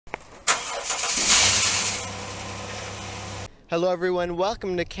Hello everyone,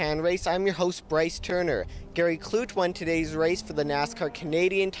 welcome to CANrace. I'm your host Bryce Turner. Gary Klutt won today's race for the NASCAR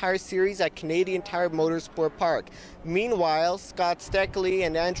Canadian Tire Series at Canadian Tire Motorsport Park. Meanwhile, Scott Steckly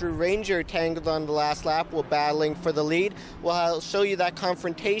and Andrew Ranger tangled on the last lap while battling for the lead. Well, I'll show you that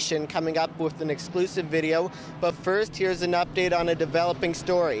confrontation coming up with an exclusive video. But first, here's an update on a developing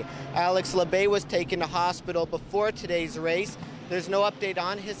story. Alex Labbe was taken to hospital before today's race. There's no update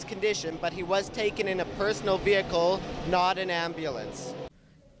on his condition, but he was taken in a personal vehicle, not an ambulance.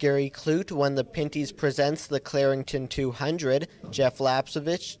 Gary Klutt won the Pinty's Presents the Clarington 200. Jeff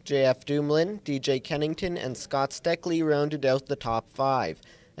Lapcevich, JF Dumoulin, DJ Kennington, and Scott Steckly rounded out the top 5.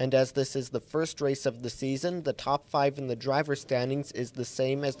 And as this is the first race of the season, the top 5 in the driver standings is the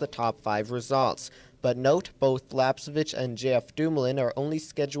same as the top 5 results. But note, both Lapcevich and JF Dumoulin are only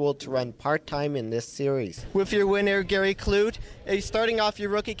scheduled to run part-time in this series. With your winner, Gary Klutt, starting off your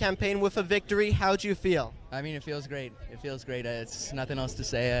rookie campaign with a victory, how'd you feel? I mean, it feels great. It feels great. It's nothing else to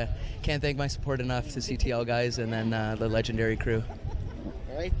say. Can't thank my support enough to CTL guys and then the legendary crew.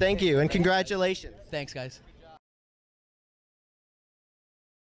 All right, thank you, and congratulations. Thanks, guys.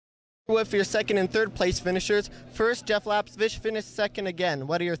 With your second and third place finishers, first, Jeff Lapcevich finished second again.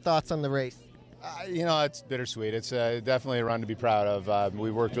 What are your thoughts on the race? It's bittersweet. It's definitely a run to be proud of.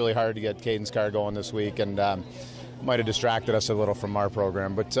 We worked really hard to get Caden's car going this week, and might have distracted us a little from our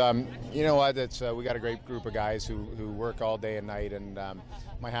program. But you know what? We got a great group of guys who work all day and night, and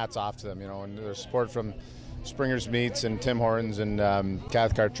my hat's off to them. And their support from Springer's Meats and Tim Hortons and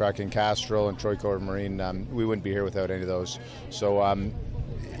Cathcart Truck and Castrol and Troy Cor Marine. We wouldn't be here without any of those. So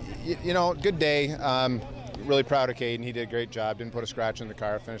good day. Really proud of Caden. He did a great job. Didn't put a scratch in the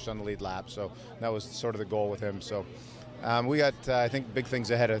car. Finished on the lead lap. So that was sort of the goal with him. So we got, I think, big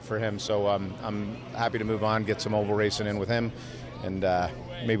things ahead for him. So I'm happy to move on, get some oval racing in with him, and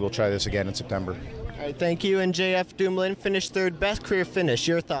maybe we'll try this again in September. All right, thank you. And JF Dumoulin finished third, best career finish.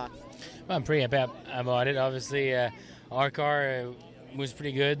 Your thoughts? Well, I'm pretty happy about it. Obviously, our car was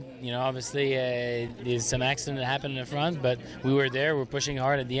pretty good. Obviously, there's some accident that happened in the front, but we were there. We're pushing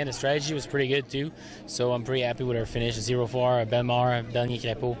hard at the end. The strategy was pretty good too. So I'm pretty happy with our finish. 0-4, Belmar, Dernier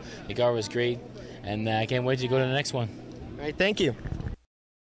Crapeau. The car was great, and I can't wait to go to the next one. All right, thank you.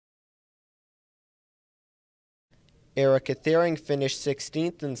 Erica Thering finished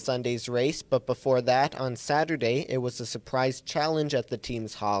 16th in Sunday's race, but before that, on Saturday, it was a surprise challenge at the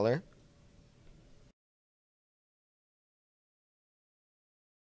team's hauler.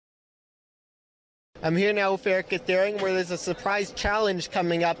 I'm here now with Erica Thering, where there's a surprise challenge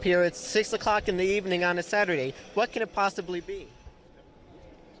coming up here. It's 6 o'clock in the evening on a Saturday. What can it possibly be?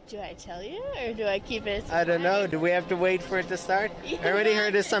 Do I tell you, or do I keep it? I don't know. Do we have to wait for it to start? Yeah. I already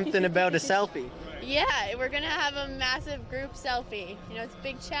heard of something about a selfie. Yeah, we're going to have a massive group selfie. It's a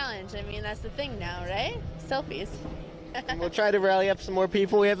big challenge. I mean, that's the thing now, right? Selfies. We'll try to rally up some more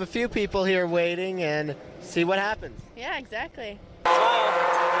people. We have a few people here waiting and see what happens. Yeah, exactly.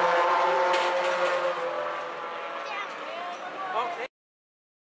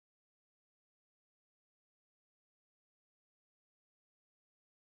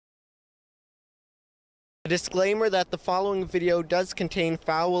 A disclaimer that the following video does contain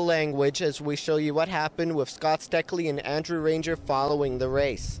foul language as we show you what happened with Scott Steckly and Andrew Ranger following the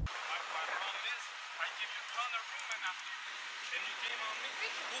race.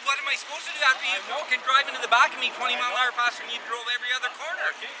 Well, what am I supposed to do after you fucking drive into the back of me 20 miles an hour faster than you drove every other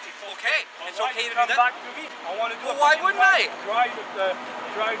corner? Okay, it's okay to do that. Back to me. I want to do well, why wouldn't I?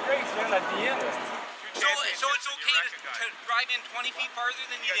 Drive race, man, at the end. So it's okay to drive in 20 feet farther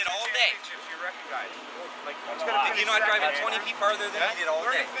than you did all day? You're not driving 20 feet farther than you did all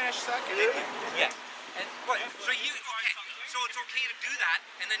day? Finish second. Yeah. And what? So so it's okay to do that,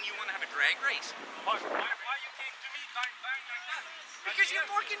 and then you want to have a drag race? Why you came to me like that? Because you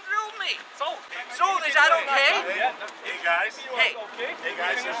fucking drilled me. So is that okay? Hey guys. Hey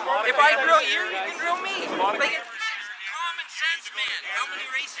guys. If I drill you, you can drill me. Like, it's common sense, man. How many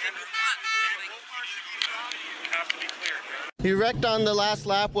races have you won? You wrecked on the last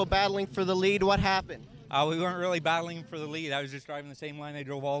lap while battling for the lead. What happened? We weren't really battling for the lead. I was just driving the same line I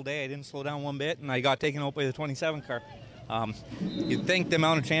drove all day. I didn't slow down one bit, and I got taken out by the 27 car. You'd think the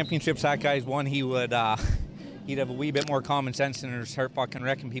amount of championships that guy's won, he'd have a wee bit more common sense than to start fucking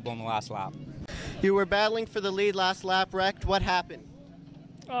wrecking people in the last lap. You were battling for the lead last lap, wrecked. What happened?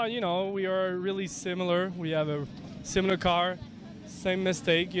 We are really similar. We have a similar car, same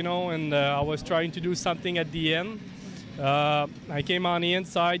mistake, and I was trying to do something at the end. I came on the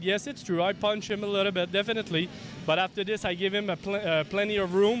inside. Yes, it's true. I punched him a little bit, definitely. But after this, I gave him plenty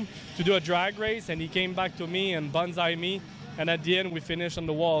of room to do a drag race, and he came back to me and bonsai me. and at the end we finished on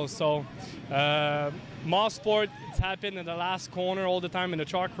the wall. So Motorsport, it's happened in the last corner all the time in the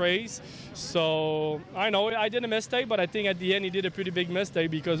truck race. So I know I did a mistake, but I think at the end he did a pretty big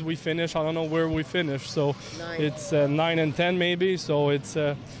mistake because we finished, I don't know where we finished. So 9. It's 9 and 10 maybe. So it's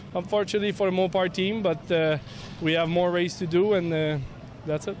unfortunately for the Mopar team, but we have more race to do, and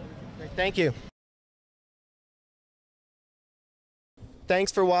that's it. Thank you.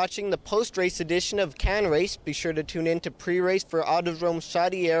 Thanks for watching the post-race edition of CANrace. Be sure to tune in to pre-race for Autodrome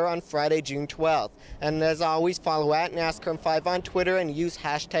Chaudière on Friday, June 12th. And as always, follow at NASCAR 5 on Twitter and use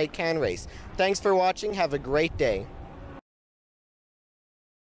hashtag CANrace. Thanks for watching. Have a great day.